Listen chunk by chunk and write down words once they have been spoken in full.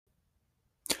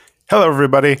Hello,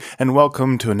 everybody, and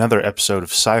welcome to another episode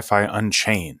of Sci-fi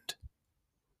Unchained.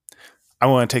 I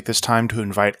want to take this time to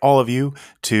invite all of you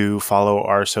to follow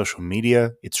our social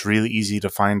media. It's really easy to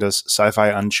find us, Sci-fi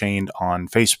Unchained, on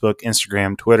Facebook,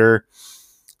 Instagram, Twitter.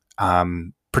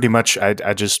 Pretty much,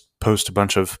 I just post a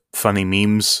bunch of funny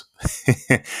memes,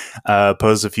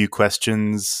 pose a few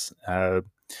questions,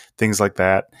 things like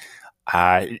that.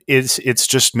 It's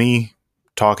just me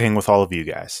talking with all of you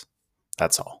guys.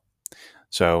 That's all.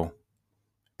 So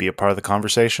be a part of the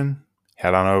conversation.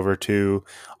 Head on over to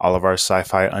all of our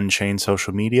Sci-Fi Unchained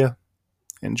social media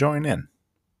and join in.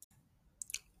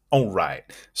 All right.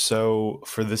 So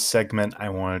for this segment, I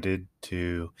wanted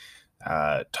to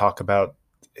talk about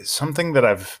something that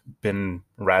I've been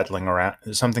rattling around,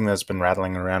 something that's been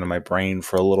rattling around in my brain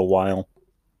for a little while.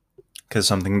 Because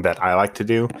something that I like to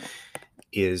do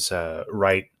is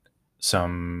write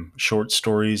some short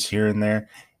stories here and there.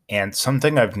 And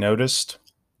something I've noticed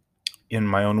in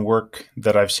my own work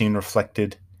that I've seen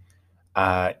reflected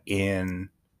in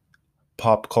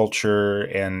pop culture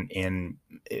and in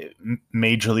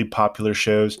majorly popular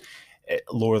shows,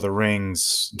 Lord of the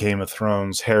Rings, Game of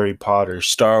Thrones, Harry Potter,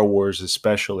 Star Wars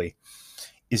especially,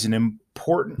 is an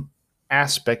important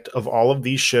aspect of all of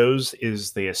these shows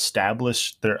is they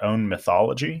establish their own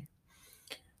mythology.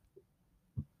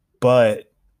 But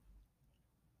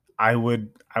I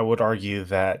would argue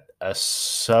that a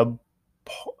sub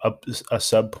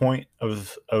point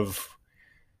of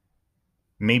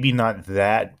maybe not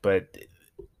that, but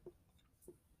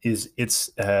it's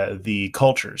the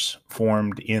cultures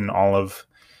formed in all of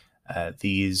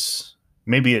these.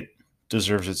 Maybe it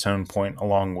deserves its own point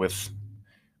along with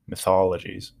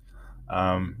mythologies,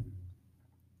 um,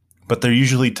 but they're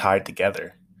usually tied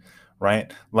together,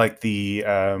 right? Like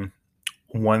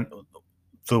one,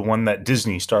 the one that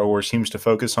Disney Star Wars seems to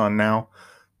focus on now,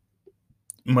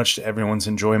 much to everyone's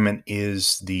enjoyment,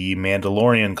 is the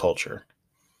Mandalorian culture,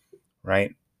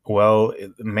 right? Well,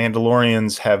 the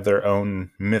Mandalorians have their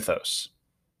own mythos,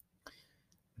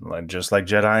 just like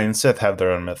Jedi and Sith have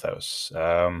their own mythos.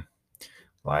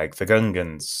 Like the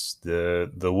Gungans,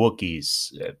 the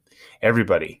Wookiees,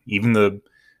 everybody, even the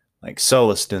like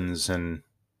Sulistans and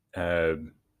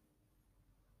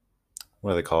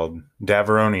what are they called?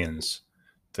 Davaronians,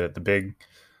 the big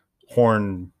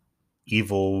horn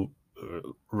evil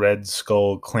red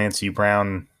skull Clancy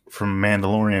Brown from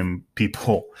Mandalorian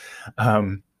people.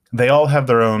 Um, they all have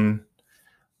their own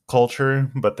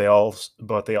culture, but they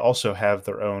also have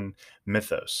their own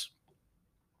mythos,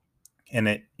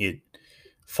 and it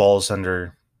falls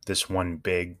under this one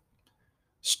big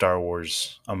Star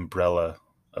Wars umbrella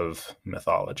of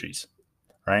mythologies,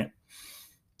 right?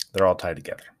 They're all tied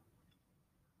together.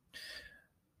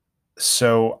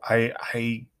 So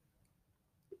I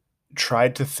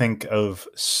tried to think of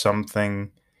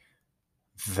something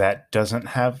that doesn't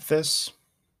have this,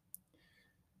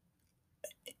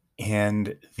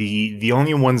 and the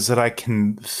only ones that I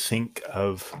can think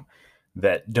of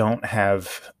that don't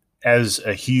have as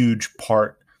a huge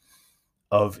part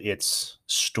of its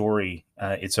story,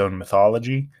 its own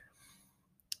mythology,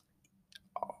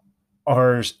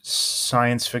 are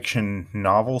science fiction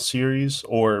novel series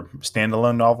or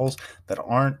standalone novels that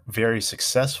aren't very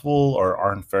successful or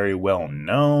aren't very well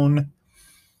known.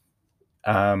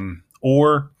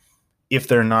 Or if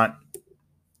they're not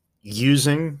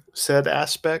using said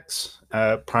aspects,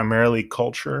 primarily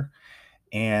culture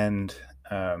and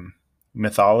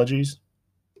mythologies,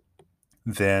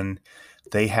 then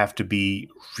they have to be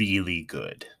really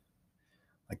good.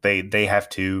 Like they have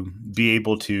to be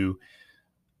able to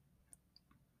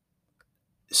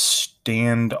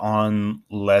stand on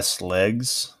less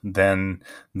legs than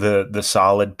the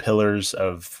solid pillars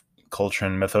of culture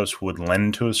and mythos would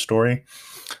lend to a story.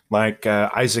 Like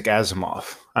Isaac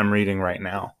Asimov, I'm reading right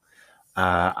now.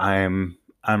 I'm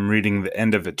reading The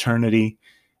End of Eternity,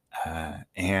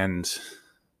 and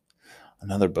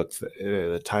another book.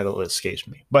 The title escapes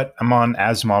me, but I'm on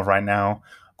Asimov right now.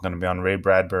 I'm going to be on Ray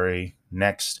Bradbury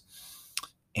next,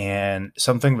 and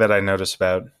something that I noticed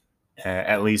about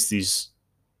at least these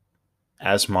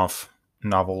Asimov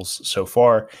novels so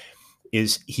far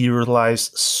is he relies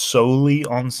solely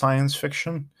on science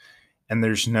fiction, and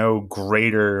there's no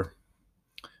greater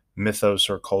mythos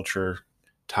or culture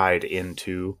tied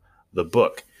into the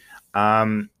book.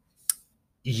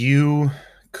 You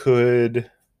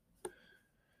could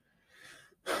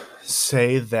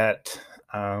say that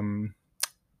a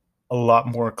lot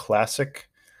more classic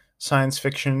science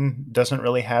fiction doesn't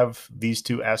really have these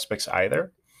two aspects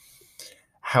either.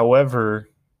 However,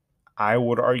 I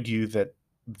would argue that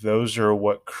those are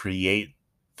what create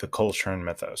the culture and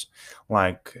mythos,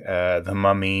 like The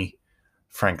Mummy,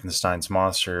 Frankenstein's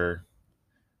monster,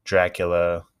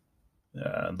 Dracula,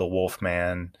 the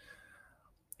Wolfman,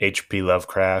 H.P.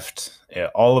 Lovecraft.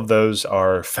 All of those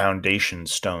are foundation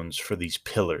stones for these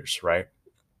pillars, right?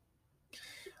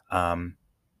 Um,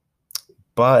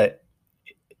 but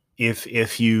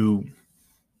if you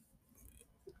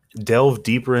delve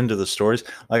deeper into the stories,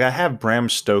 like I have Bram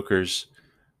Stoker's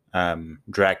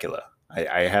Dracula.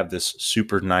 I have this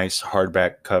super nice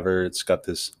hardback cover. It's got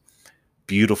this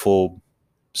beautiful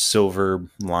silver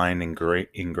line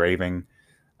engraving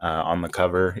on the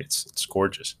cover. It's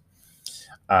gorgeous.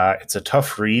 It's a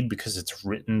tough read because it's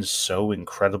written so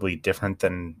incredibly different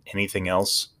than anything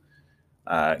else.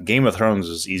 Game of Thrones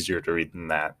is easier to read than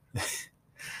that.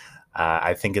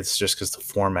 I think it's just because the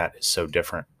format is so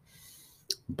different.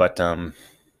 But I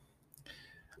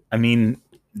mean,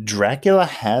 Dracula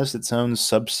has its own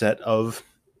subset of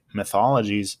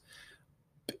mythologies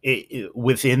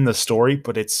within the story,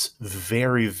 but it's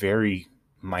very, very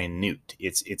minute.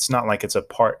 It's not like it's a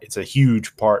part. It's a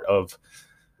huge part of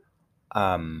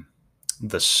um,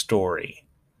 the story.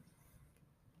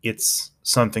 It's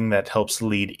something that helps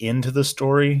lead into the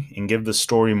story and give the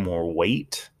story more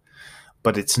weight,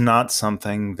 but it's not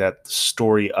something that the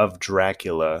story of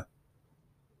Dracula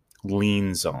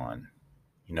leans on.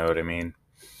 You know what I mean?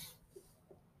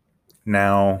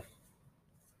 Now,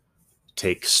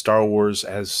 take Star Wars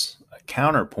as a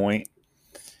counterpoint,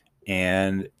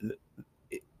 and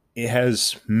it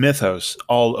has mythos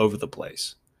all over the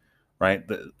place, right?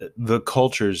 The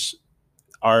cultures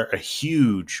are a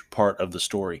huge part of the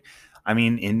story. I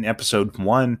mean, in episode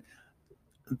 1,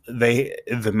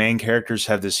 the main characters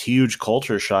have this huge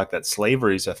culture shock that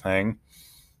slavery is a thing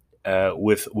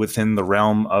within the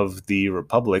realm of the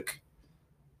Republic.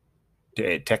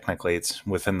 Technically, it's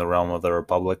within the realm of the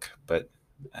Republic, but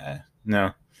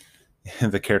no,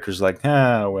 the character's like, we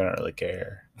don't really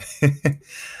care.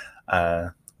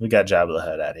 We got Jabba the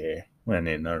Hutt out here. We don't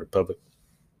need no Republic.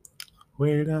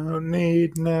 We don't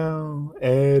need no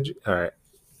edge. All right.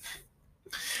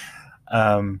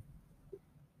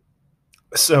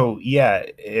 So yeah,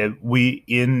 we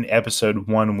in episode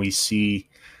 1 we see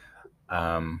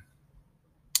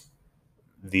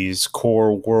these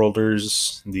core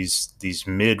worlders, these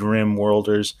mid rim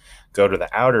worlders, go to the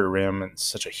outer rim, and it's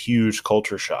such a huge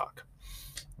culture shock,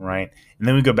 right? And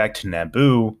then we go back to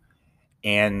Naboo,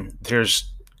 and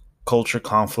there's culture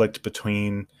conflict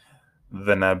between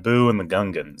the Naboo and the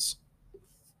Gungans.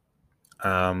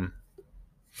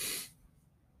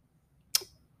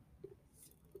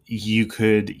 You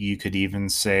could even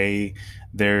say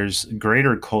there's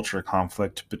greater culture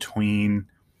conflict between,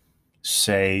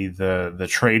 say, the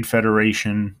Trade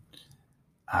Federation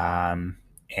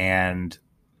and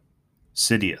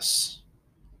Sidious,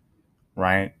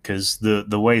 right? Because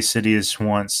the way Sidious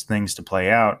wants things to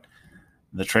play out,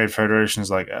 the Trade Federation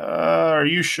is like, are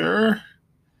you sure?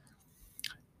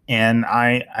 And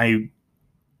I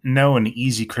know an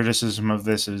easy criticism of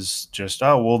this is just,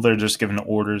 oh, well, they're just giving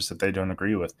orders that they don't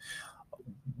agree with.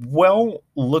 Well,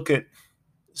 look at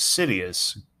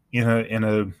Sidious in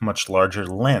a much larger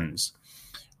lens,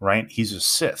 right? He's a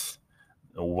Sith.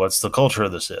 What's the culture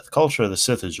of the Sith? Culture of the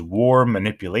Sith is war,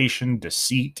 manipulation,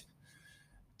 deceit,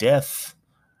 death,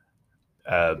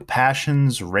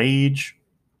 passions, rage.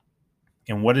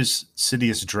 And what does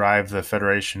Sidious drive the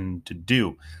Federation to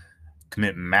do?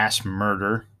 Commit mass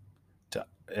murder, to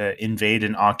invade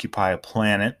and occupy a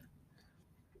planet,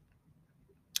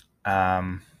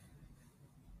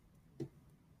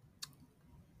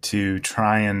 to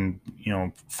try and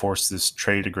force this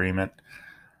trade agreement.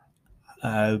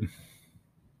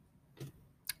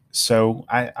 So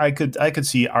I could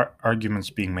see arguments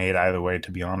being made either way,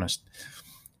 to be honest.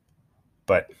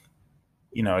 But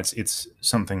it's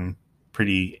something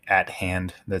pretty at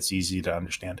hand that's easy to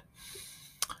understand.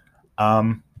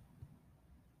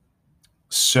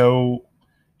 So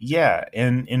yeah,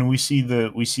 and we see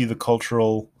the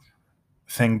cultural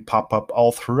thing pop up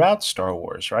all throughout Star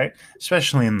Wars, right?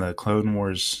 Especially in the Clone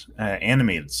Wars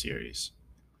animated series.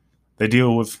 They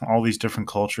deal with all these different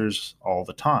cultures all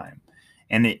the time.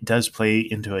 And it does play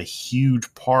into a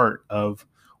huge part of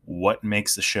what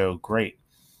makes the show great.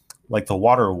 Like the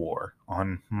water war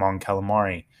on Mon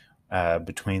Calamari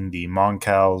between the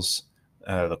Moncals,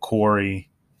 the Quarry,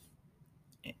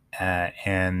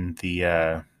 and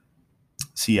the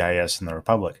CIS and the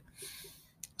Republic.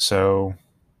 So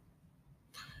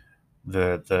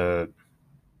the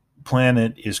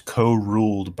planet is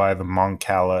co-ruled by the Mon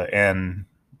Cala and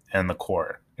the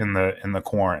core in the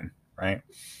Quarren, right?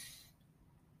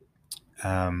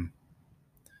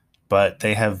 But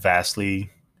they have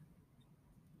vastly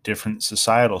different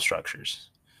societal structures.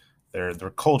 Their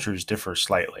cultures differ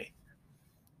slightly,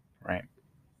 right?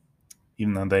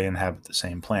 Even though they inhabit the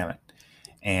same planet.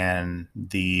 And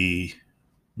the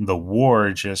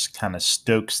war just kind of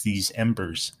stokes these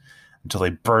embers until they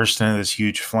burst into this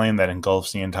huge flame that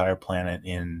engulfs the entire planet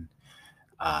in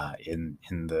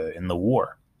the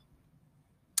war.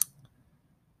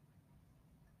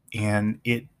 And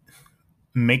it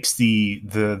makes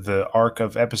the arc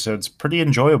of episodes pretty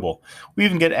enjoyable. We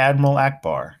even get Admiral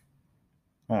Akbar.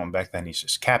 Well, back then he's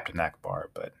just Captain Akbar,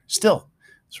 but still,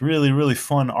 it's really, really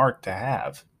fun arc to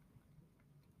have.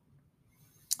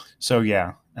 So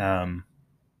yeah,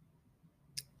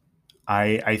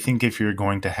 I think if you're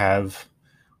going to have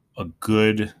a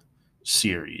good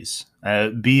series,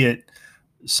 be it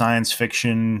science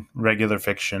fiction, regular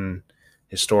fiction,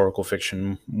 historical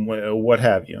fiction, what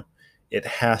have you, it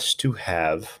has to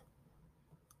have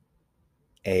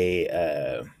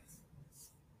a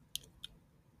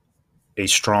a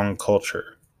strong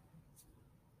culture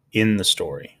in the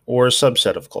story, or a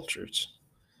subset of cultures,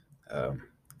 um,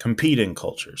 competing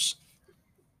cultures.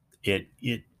 It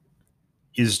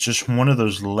is just one of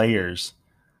those layers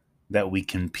that we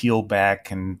can peel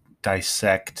back and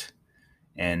dissect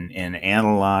and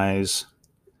analyze.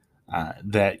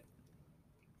 That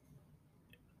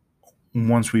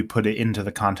once we put it into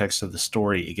the context of the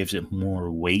story, it gives it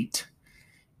more weight.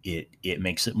 It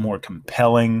makes it more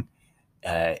compelling.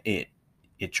 It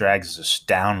drags us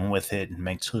down with it and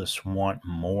makes us want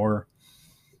more.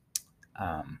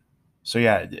 Um, so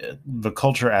yeah, the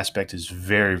culture aspect is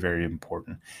very, very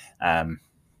important. Um,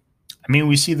 I mean,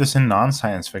 we see this in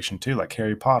non-science fiction too, like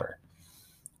Harry Potter,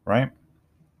 right?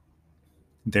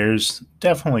 There's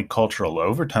definitely cultural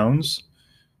overtones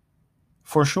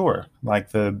for sure, like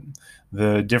the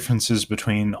differences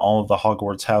between all of the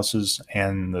Hogwarts houses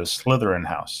and the Slytherin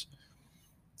house,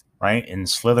 right? In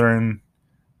Slytherin,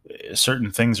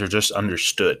 certain things are just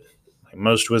understood. Like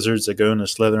most wizards that go into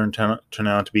Slytherin turn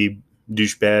out to be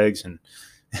douchebags and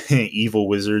evil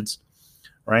wizards,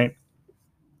 right?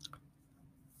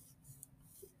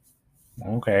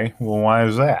 Okay, well, why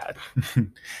is that?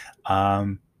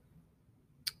 um,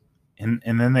 and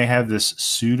then they have this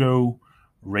pseudo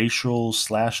racial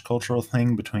 / cultural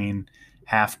thing between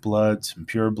half bloods and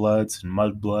pure bloods and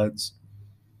mud bloods.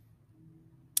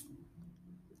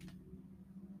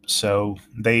 So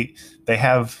they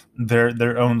have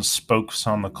their own spokes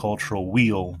on the cultural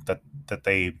wheel that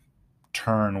they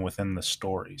turn within the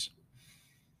stories.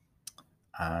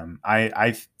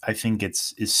 I think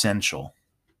it's essential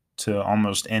to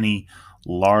almost any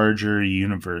larger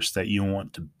universe that you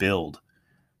want to build.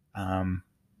 Um,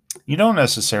 you don't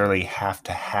necessarily have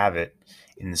to have it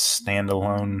in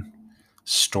standalone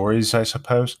stories, I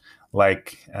suppose,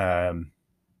 like I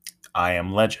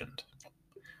Am Legend.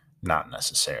 Not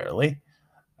necessarily.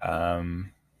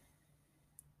 Um,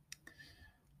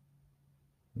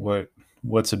 what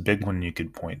what's a big one you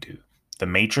could point to? The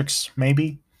Matrix,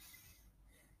 maybe.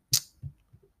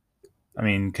 I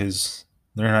mean, because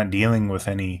they're not dealing with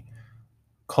any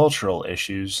cultural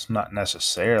issues, not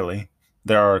necessarily.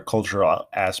 There are cultural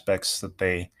aspects that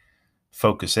they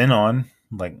focus in on,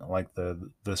 like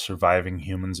the surviving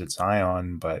humans at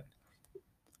Zion, but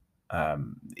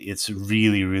it's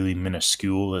really, really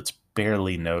minuscule. It's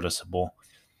barely noticeable.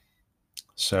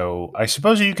 So I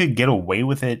suppose you could get away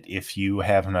with it if you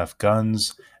have enough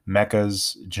guns,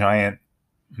 mechas, giant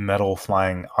metal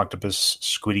flying octopus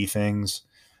squiddy things,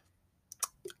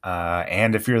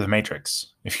 and if you're the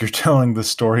Matrix. If you're telling the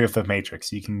story of the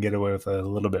Matrix, you can get away with a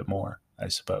little bit more, I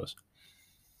suppose.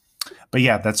 But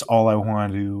yeah, that's all I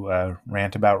wanted to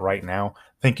rant about right now.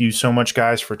 Thank you so much,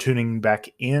 guys, for tuning back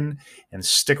in, and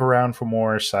stick around for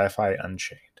more Sci-Fi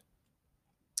Unchained.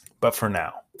 But for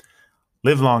now,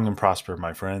 live long and prosper,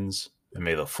 my friends, and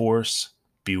may the Force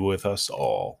be with us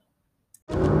all.